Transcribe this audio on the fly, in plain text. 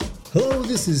Hello,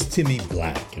 this is Timmy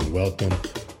Black, and welcome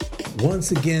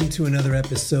once again to another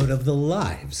episode of The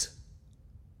Lives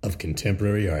of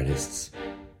Contemporary Artists.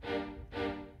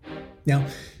 Now,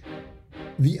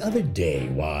 the other day,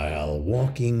 while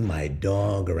walking my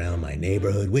dog around my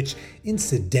neighborhood, which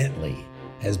incidentally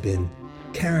has been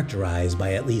characterized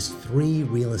by at least 3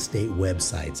 real estate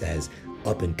websites as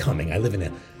up and coming. I live in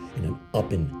an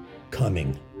up and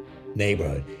coming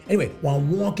neighborhood. Anyway, while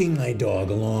walking my dog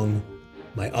along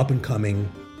my up-and-coming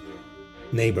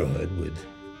neighborhood with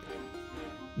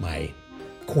my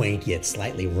quaint yet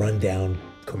slightly run-down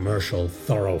commercial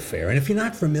thoroughfare. And if you're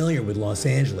not familiar with Los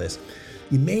Angeles,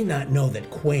 you may not know that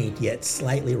quaint yet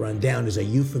slightly run-down is a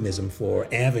euphemism for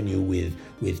avenue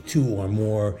with 2 or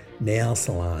more nail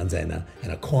salons and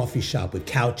a coffee shop with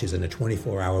couches and a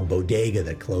 24-hour bodega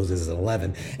that closes at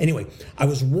 11. Anyway, I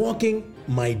was walking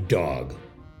my dog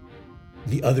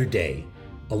the other day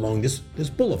along this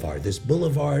boulevard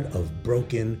of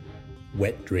broken,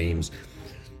 wet dreams,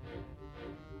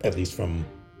 at least from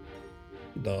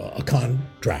a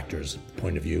contractor's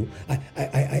point of view.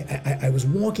 I was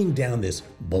walking down this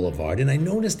boulevard and I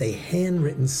noticed a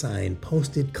handwritten sign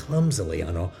posted clumsily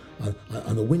on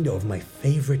the window of my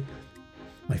favorite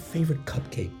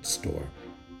cupcake store.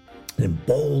 And in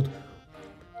bold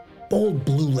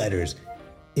blue letters,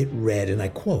 it read, and I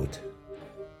quote,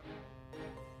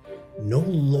 "No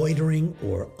loitering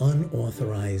or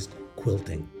unauthorized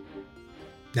quilting."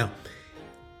 Now,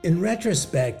 in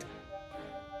retrospect,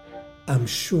 I'm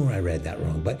sure I read that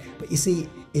wrong, but you see,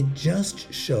 it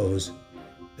just shows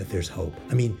that there's hope.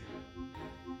 I mean,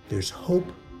 there's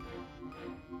hope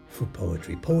for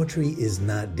poetry. Poetry is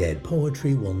not dead.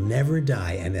 Poetry will never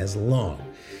die, and as long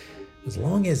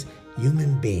as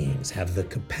human beings have the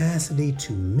capacity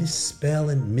to misspell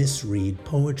and misread,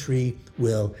 poetry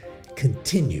will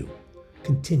continue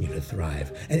to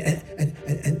thrive.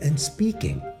 And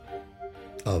speaking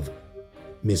of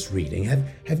misreading,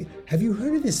 have you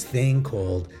heard of this thing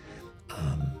called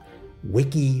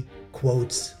wiki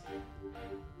quotes?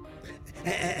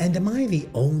 And am I the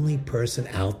only person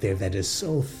out there that is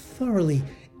so thoroughly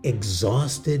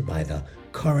exhausted by the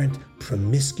current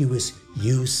promiscuous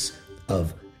use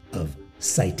of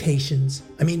citations?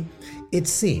 I mean, it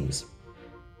seems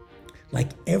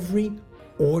like every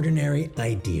ordinary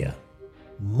idea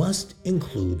must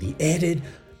include the added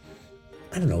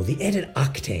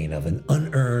octane of an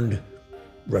unearned,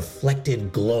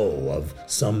 reflected glow of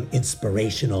some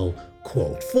inspirational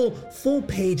quote.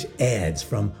 Full-page ads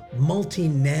from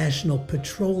multinational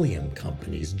petroleum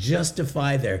companies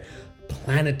justify their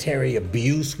planetary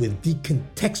abuse with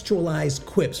decontextualized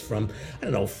quips from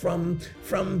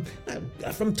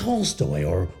Tolstoy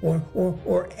or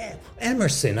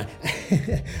Emerson.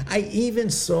 I even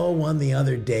saw one the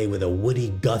other day with a Woody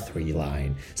Guthrie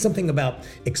line, something about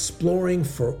exploring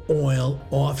for oil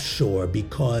offshore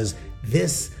because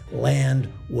this land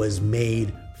was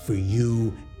made for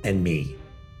you and me.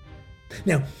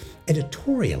 Now,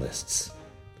 editorialists,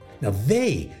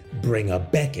 they bring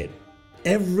up Beckett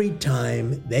every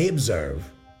time they observe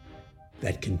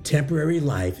that contemporary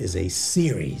life is a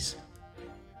series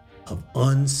of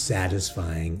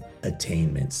unsatisfying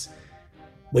attainments.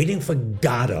 Waiting for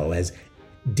Godot has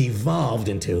devolved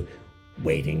into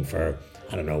waiting for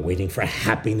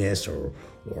happiness or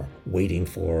waiting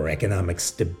for economic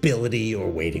stability or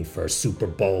waiting for Super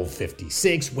Bowl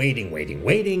 56, waiting for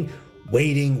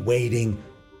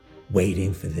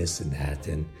this and that.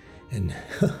 And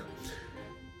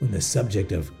when the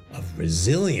subject of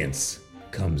resilience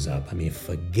comes up,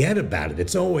 forget about it.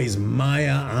 It's always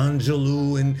Maya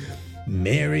Angelou and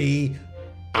Mary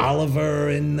Oliver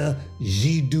and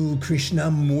Jiddu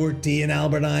Krishnamurti and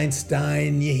Albert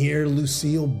Einstein. You hear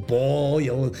Lucille Ball,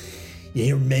 you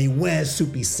hear Mae West,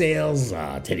 Soupy Sales,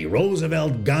 Teddy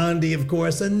Roosevelt, Gandhi, of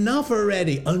course. Enough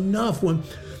already. Enough.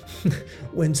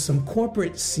 When some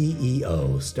corporate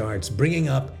CEO starts bringing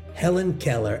up Helen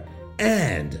Keller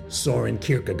and Soren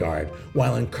Kierkegaard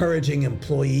while encouraging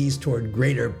employees toward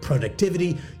greater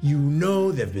productivity, you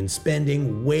know they've been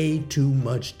spending way too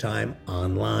much time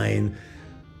online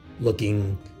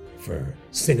looking for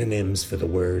synonyms for the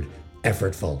word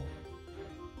effortful.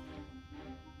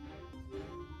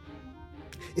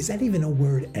 Is that even a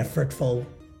word, effortful?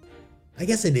 I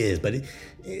guess it is, but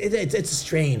it's a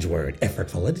strange word,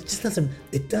 effortful. It just doesn't,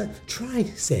 try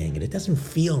saying it. It doesn't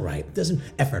feel right. It doesn't,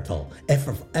 effortful.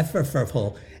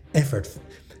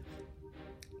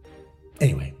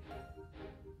 Anyway,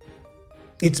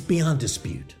 it's beyond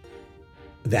dispute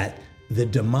that the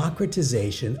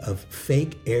democratization of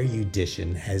fake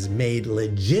erudition has made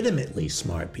legitimately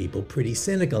smart people pretty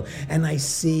cynical, and I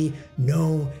see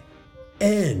no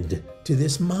end to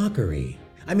this mockery.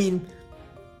 I mean,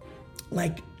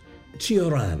 like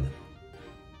Cioran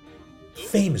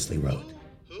famously wrote.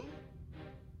 Who?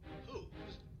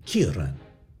 Cioran.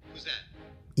 Who's that?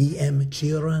 E.M.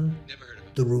 Cioran, Never heard of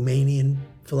him. the Romanian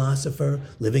philosopher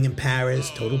living in Paris,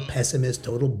 total pessimist,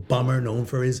 total bummer, known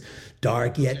for his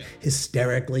dark yet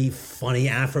hysterically funny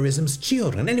aphorisms.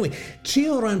 Cioran. Anyway,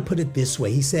 Cioran put it this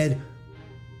way. He said,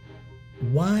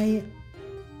 "Why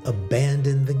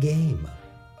abandon the game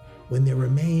when there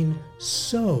remain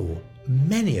so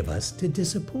many of us to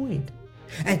disappoint?"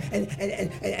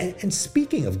 And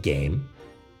speaking of game,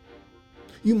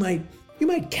 you might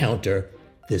counter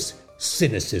this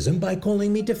cynicism by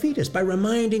calling me defeatist, by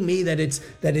reminding me that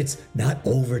it's not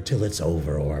over till it's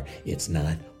over, or it's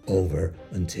not over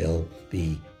until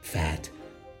the fat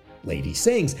lady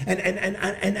sings. And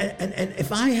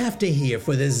if I have to hear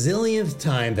for the zillionth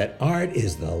time that art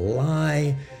is the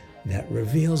lie that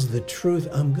reveals the truth,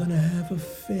 I'm gonna have a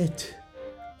fit.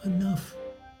 Enough.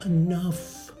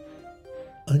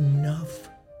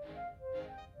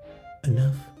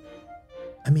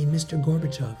 I mean, Mr.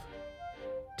 Gorbachev,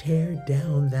 tear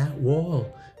down that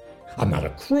wall. I'm not a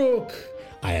crook.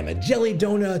 I am a jelly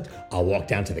donut. I'll walk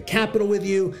down to the Capitol with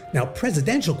you. Now,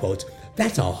 presidential quotes,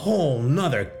 that's a whole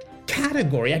nother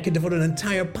category. I could devote an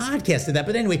entire podcast to that.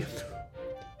 But anyway,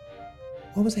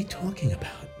 what was I talking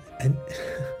about? And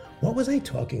what was I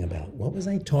talking about?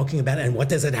 And what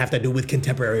does it have to do with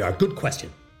contemporary art? Good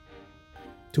question.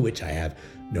 To which I have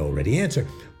no ready answer.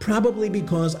 Probably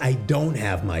because I don't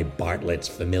have my Bartlett's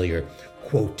familiar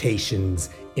quotations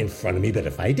in front of me. But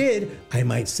if I did, I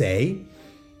might say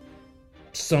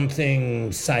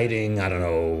something citing, how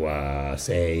about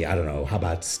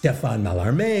Stéphane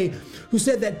Mallarmé, who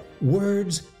said that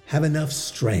words have enough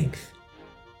strength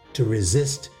to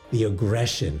resist the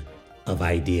aggression of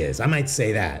ideas. I might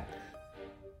say that.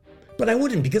 But I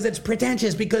wouldn't, because it's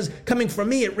pretentious, because coming from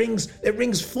me, it rings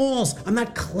false. I'm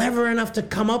not clever enough to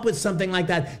come up with something like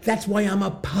that. That's why I'm a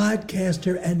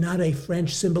podcaster and not a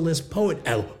French symbolist poet.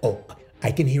 Oh,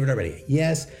 I can hear it already.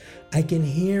 Yes, I can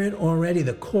hear it already.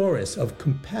 The chorus of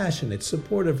compassionate,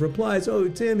 supportive replies. Oh,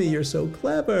 Timmy, you're so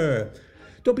clever.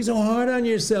 Don't be so hard on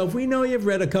yourself. We know you've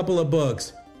read a couple of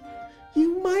books.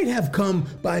 You might have come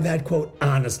by that quote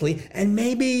honestly, and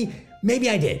maybe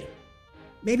I did.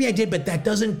 Maybe I did, but that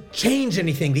doesn't change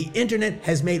anything. The internet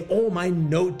has made all my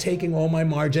note-taking, all my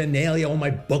marginalia, all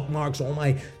my bookmarks, all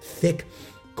my thick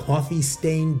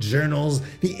coffee-stained journals.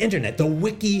 The internet, the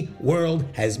wiki world,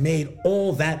 has made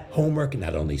all that homework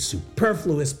not only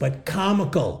superfluous, but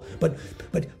comical. But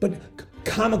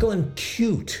comical and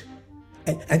cute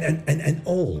and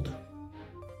old.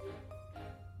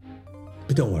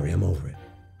 But don't worry, I'm over it.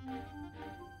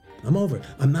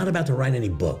 I'm not about to write any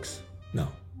books. No.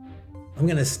 I'm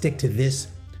going to stick to this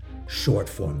short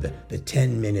form, the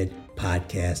 10-minute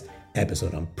podcast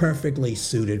episode. I'm perfectly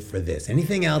suited for this.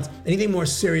 Anything else, anything more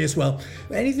serious? Well,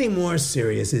 anything more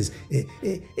serious is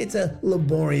it's a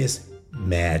laborious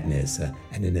madness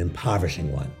and an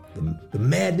impoverishing one. The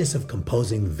madness of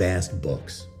composing vast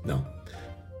books. No.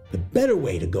 The better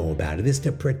way to go about it is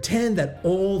to pretend that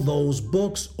all those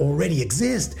books already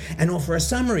exist and offer a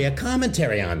summary, a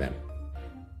commentary on them.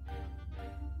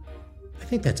 I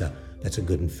think that's a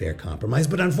good and fair compromise,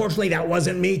 but unfortunately that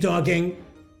wasn't me talking.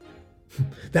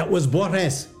 That was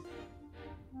Borges.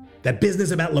 That business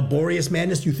about laborious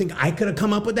madness, you think I could have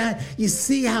come up with that? You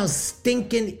see how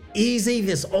stinking easy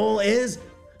this all is?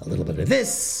 A little bit of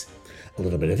this, a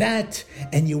little bit of that,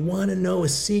 and you want to know a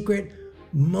secret?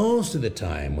 Most of the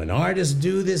time, when artists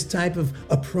do this type of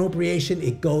appropriation,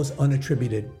 it goes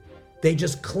unattributed. They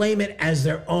just claim it as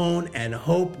their own and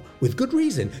hope, with good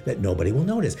reason, that nobody will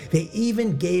notice. They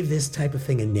even gave this type of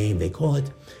thing a name. They call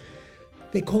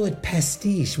it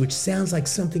pastiche, which sounds like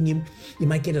something you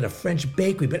might get at a French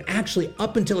bakery. But actually,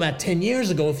 up until about 10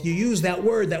 years ago, if you use that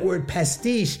word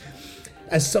pastiche,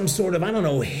 as some sort of,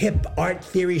 hip art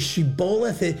theory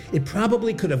shibboleth, it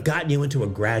probably could have gotten you into a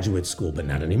graduate school, but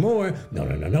not anymore.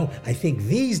 No. I think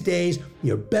these days,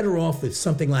 you're better off with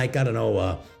something like,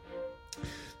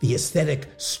 the aesthetic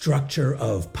structure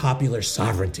of popular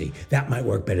sovereignty. That might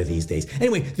work better these days.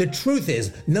 Anyway, the truth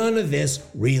is, none of this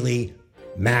really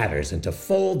matters. And to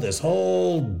fold this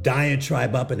whole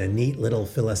diatribe up in a neat little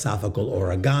philosophical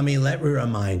origami,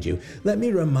 let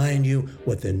me remind you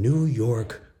what the New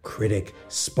York critic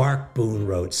Spark Boone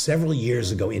wrote several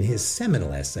years ago in his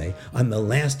seminal essay on the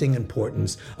lasting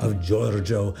importance of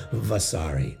Giorgio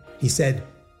Vasari. He said,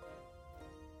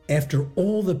 "After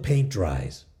all the paint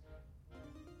dries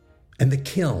and the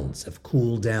kilns have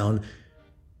cooled down,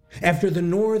 after the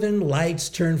northern lights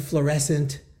turn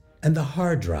fluorescent and the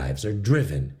hard drives are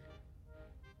driven,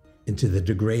 into the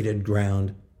degraded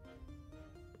ground?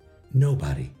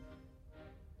 Nobody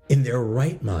in their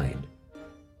right mind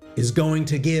is going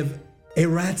to give a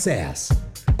rat's ass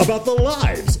about the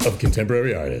lives of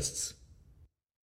contemporary artists.